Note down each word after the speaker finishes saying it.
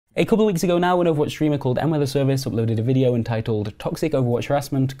A couple of weeks ago now, an Overwatch streamer called Service uploaded a video entitled Toxic Overwatch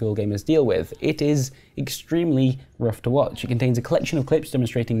Harassment Girl Gamers Deal With. It is extremely rough to watch. It contains a collection of clips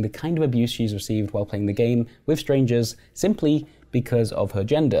demonstrating the kind of abuse she's received while playing the game with strangers simply because of her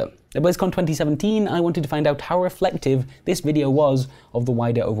gender. At Blizzcon 2017, I wanted to find out how reflective this video was of the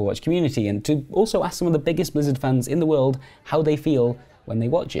wider Overwatch community, and to also ask some of the biggest Blizzard fans in the world how they feel when they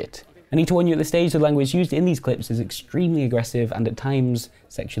watch it. I need to warn you at this stage, the language used in these clips is extremely aggressive and at times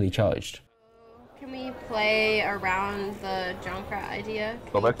sexually charged. Can we play around the Junkrat idea?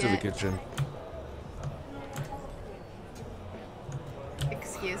 Go back to the kitchen.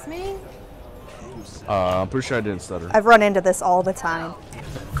 Excuse me? I'm pretty sure I didn't stutter. I've run into this all the time.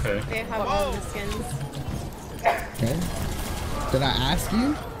 Okay. They have all the skins. Okay. Did I ask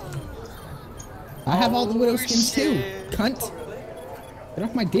you? I have all the Widow skins too, cunt. Get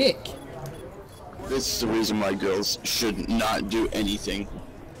off my dick. This is the reason why girls should not do anything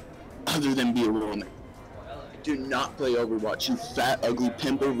other than be a woman. Do not play Overwatch, you fat, ugly,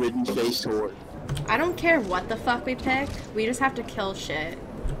 pimple-ridden face whore. I don't care what the fuck we pick, we just have to kill shit.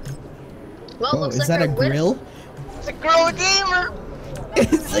 Well, Oh, is that a grill? It's a girl gamer!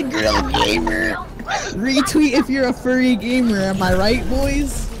 It's a girl gamer! Retweet if you're a furry gamer, am I right,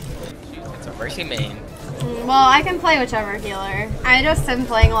 boys? It's a Mercy main. Well, I can play whichever healer. I just am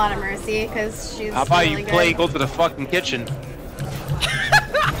playing a lot of Mercy because she's How about really you play, good. go to the fucking kitchen?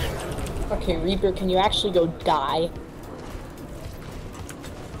 Okay, Reaper, can you actually go die?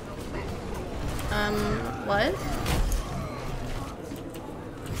 What?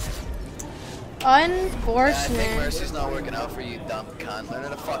 I think Unfortunate. Mercy's not working out for you, dumb cunt. Learn how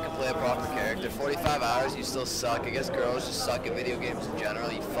to fucking play a proper character. 45 hours, you still suck. I guess girls just suck at video games in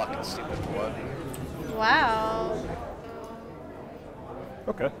general, you fucking stupid whore. Wow.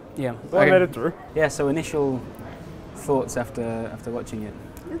 Okay. Yeah. Well, I made it through. Yeah, so initial thoughts after watching it.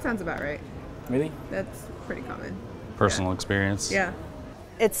 That sounds about right. Really? That's pretty common. Personal experience. Yeah.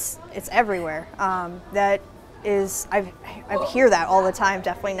 It's everywhere. That is, I hear that all the time,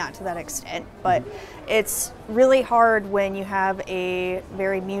 definitely not to that extent, but it's really hard when you have a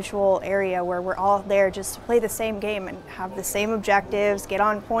very mutual area where we're all there just to play the same game and have the same objectives, get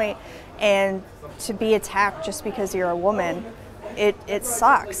on point, and to be attacked just because you're a woman, it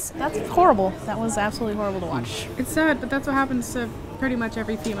sucks. That's horrible. That was absolutely horrible to watch. It's sad, but that's what happens to pretty much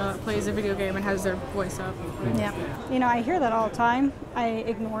every female that plays a video game and has their voice up. Yeah. You know, I hear that all the time. I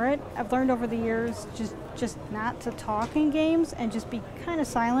ignore it. I've learned over the years just not to talk in games and just be kind of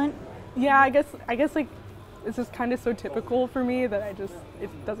silent. Yeah, I guess like it's just kind of so typical for me that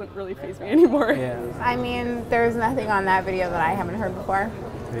it doesn't really faze me anymore. Yeah. I mean, there's nothing on that video that I haven't heard before.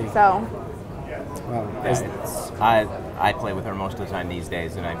 So. I play with her most of the time these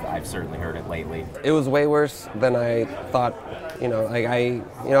days, and I've certainly heard it lately. It was way worse than I thought. You know, like I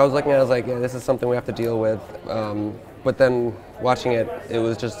was looking at it, I was like, yeah, this is something we have to deal with. But then watching it, it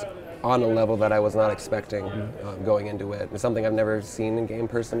was just on a level that I was not expecting going into it. It's something I've never seen in game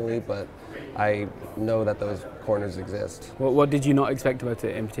personally, but I know that those corners exist. What did you not expect about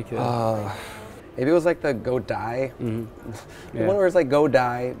it in particular? Maybe it was like the go die. Yeah. The one where it's like go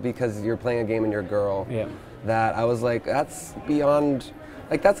die because you're playing a game and you're a girl. Yeah. That I was like, that's beyond,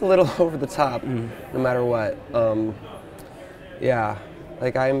 like that's a little over the top, no matter what. Yeah,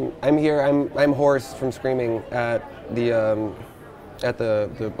 like I'm hoarse from screaming at the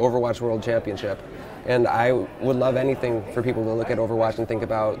Overwatch World Championship, and I would love anything for people to look at Overwatch and think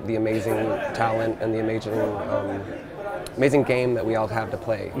about the amazing talent and the amazing game that we all have to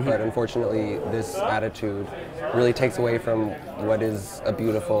play. But unfortunately, this attitude really takes away from what is a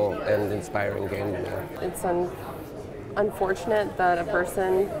beautiful and inspiring game to me. It's unfortunate that a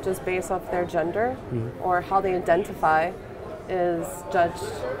person, just based off their gender or how they identify, is judged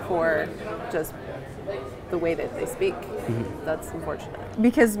for just the way that they speak. That's unfortunate.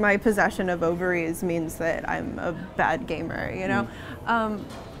 Because my possession of ovaries means that I'm a bad gamer, you know?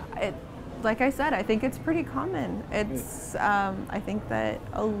 Like I said, I think it's pretty common. It's, I think that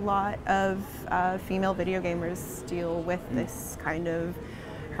a lot of female video gamers deal with this kind of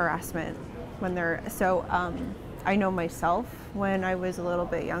harassment when they're, so I know myself when I was a little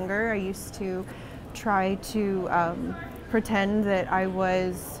bit younger, I used to try to pretend that I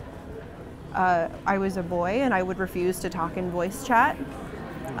was a boy and I would refuse to talk in voice chat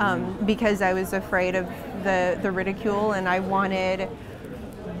because I was afraid of the ridicule, and I wanted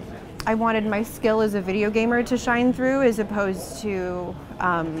my skill as a video gamer to shine through as opposed to,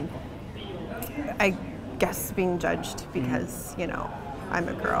 I guess, being judged because, you know, I'm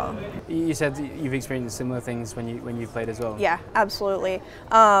a girl. You said you've experienced similar things when you played as well. Yeah, absolutely.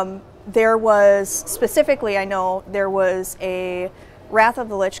 There was, specifically, I know there was a Wrath of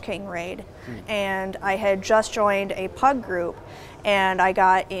the Lich King raid, and I had just joined a pug group, and I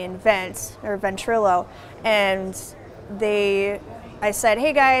got in Ventrilo, and I said,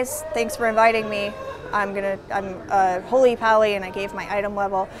 hey guys, thanks for inviting me. I'm a holy pally, and I gave my item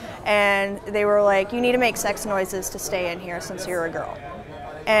level, and they were like, you need to make sex noises to stay in here since you're a girl.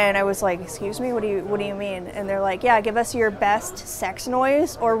 And I was like, excuse me, what do you mean? And they're like, yeah, give us your best sex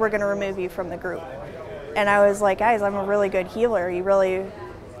noise or we're gonna remove you from the group. And I was like, guys, I'm a really good healer.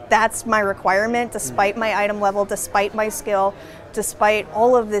 That's my requirement, despite my item level, despite my skill, despite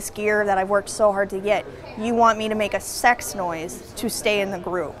all of this gear that I've worked so hard to get. You want me to make a sex noise to stay in the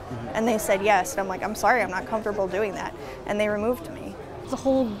group? And they said yes. And I'm like, I'm sorry, I'm not comfortable doing that. And they removed me. The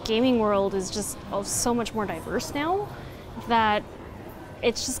whole gaming world is just so much more diverse now that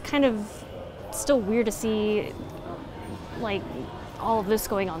it's just kind of still weird to see like all of this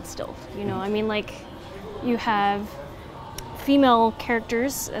going on still, you know? I mean, like, you have female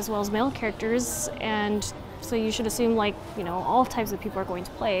characters as well as male characters, and so you should assume, like, you know, all types of people are going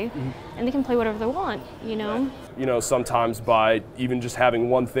to play, and they can play whatever they want, you know? You know, sometimes by even just having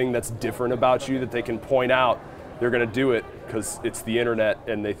one thing that's different about you that they can point out, they're going to do it because it's the internet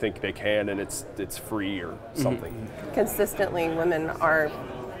and they think they can, and it's free or something. Consistently, women are,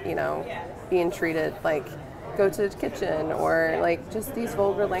 you know, being treated like, go to the kitchen, or like just these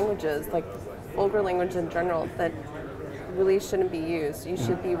vulgar languages, like vulgar language in general that really shouldn't be used. You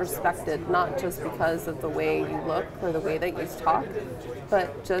should be respected, not just because of the way you look or the way that you talk,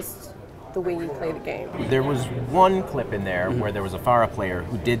 but just the way you play the game. There was one clip in there where there was a Pharah player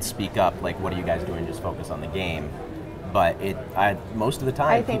who did speak up, like, what are you guys doing, just focus on the game. But most of the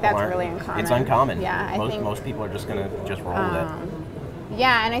time, I think that's really uncommon. It's uncommon. Yeah, most people are just gonna roll with it.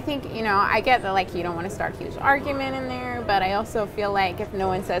 Yeah, and I think, you know, I get that, like, you don't want to start a huge argument in there, but I also feel like if no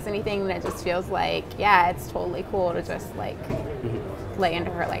one says anything, then it just feels like, yeah, it's totally cool to just, like, lay into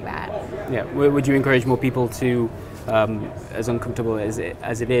her like that. Yeah, would you encourage more people to, as uncomfortable as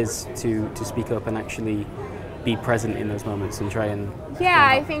it is, to speak up and actually be present in those moments and try and... Yeah,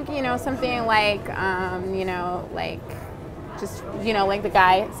 I think, you know, something like, you know, like, just, you know, like the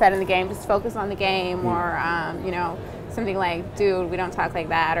guy said in the game, just focus on the game, or, you know, something like, dude, we don't talk like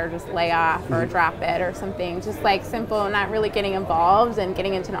that, or just lay off, or drop it, or something. Just like simple, not really getting involved and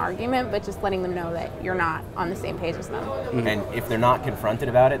getting into an argument, but just letting them know that you're not on the same page as them. And if they're not confronted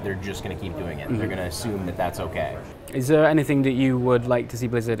about it, they're just going to keep doing it. They're going to assume that that's okay. Is there anything that you would like to see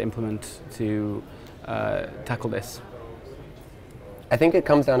Blizzard implement to tackle this? I think it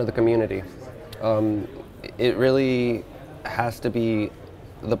comes down to the community. It really has to be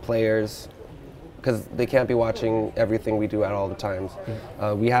the players, because they can't be watching everything we do at all the times.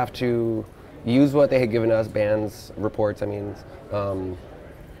 We have to use what they had given us, bans, reports, I mean.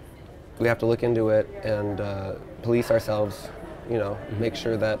 We have to look into it and police ourselves, you know, make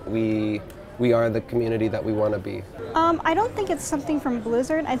sure that we are the community that we want to be. I don't think it's something from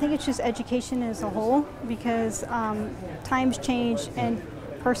Blizzard. I think it's just education as a whole, because times change and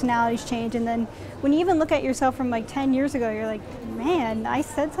personalities change, and then when you even look at yourself from like 10 years ago, you're like, man, I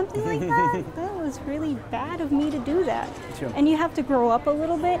said something like that? That was really bad of me to do that. Sure. And you have to grow up a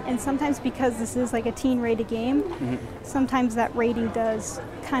little bit, and sometimes because this is like a teen-rated game, sometimes that rating does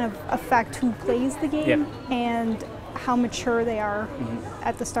kind of affect who plays the game and how mature they are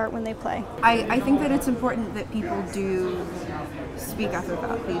at the start when they play. I think that it's important that people do speak up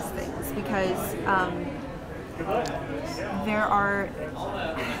about these things, because there are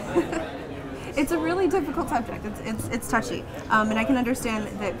it's a really difficult subject. It's touchy, and I can understand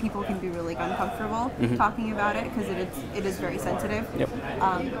that people can be really uncomfortable talking about it, because it is very sensitive.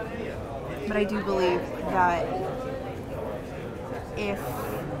 But I do believe that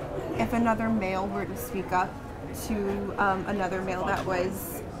if another male were to speak up to another male that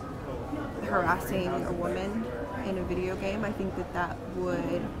was harassing a woman in a video game, I think that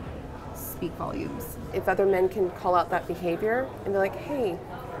would speak volumes. If other men can call out that behavior and be like, hey,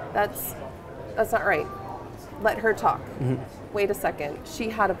 that's not right, let her talk. Wait a second, she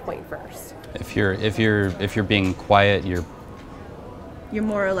had a point first. If you're being quiet, you're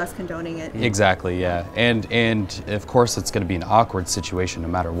more or less condoning it. Exactly, yeah. And of course it's going to be an awkward situation no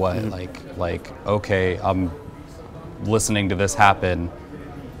matter what. Like okay, I'm listening to this happen.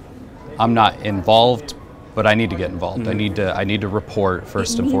 I'm not involved, but I need to get involved. I need to report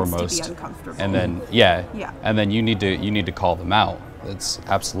first and foremost. It needs to be uncomfortable. And then and then you need to call them out. It's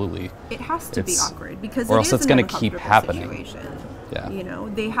absolutely. It has to be awkward, because or else it's going to keep happening. Situation. Yeah. You know,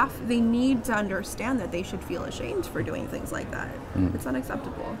 they need to understand that they should feel ashamed for doing things like that. It's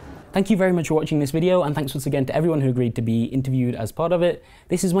unacceptable. Thank you very much for watching this video, and thanks once again to everyone who agreed to be interviewed as part of it.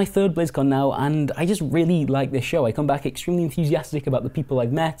 This is my 3rd BlizzCon now, and I just really like this show. I come back extremely enthusiastic about the people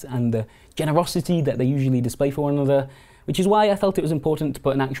I've met and the generosity that they usually display for one another, which is why I felt it was important to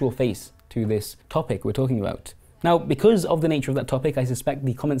put an actual face to this topic we're talking about. Now, because of the nature of that topic, I suspect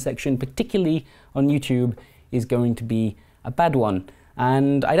the comment section, particularly on YouTube, is going to be a bad one.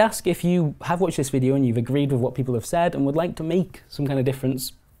 And I'd ask if you have watched this video and you've agreed with what people have said and would like to make some kind of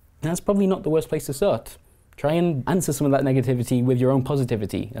difference, that's probably not the worst place to start. Try and answer some of that negativity with your own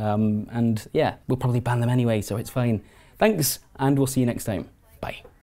positivity. And yeah, we'll probably ban them anyway, so it's fine. Thanks, and we'll see you next time. Bye.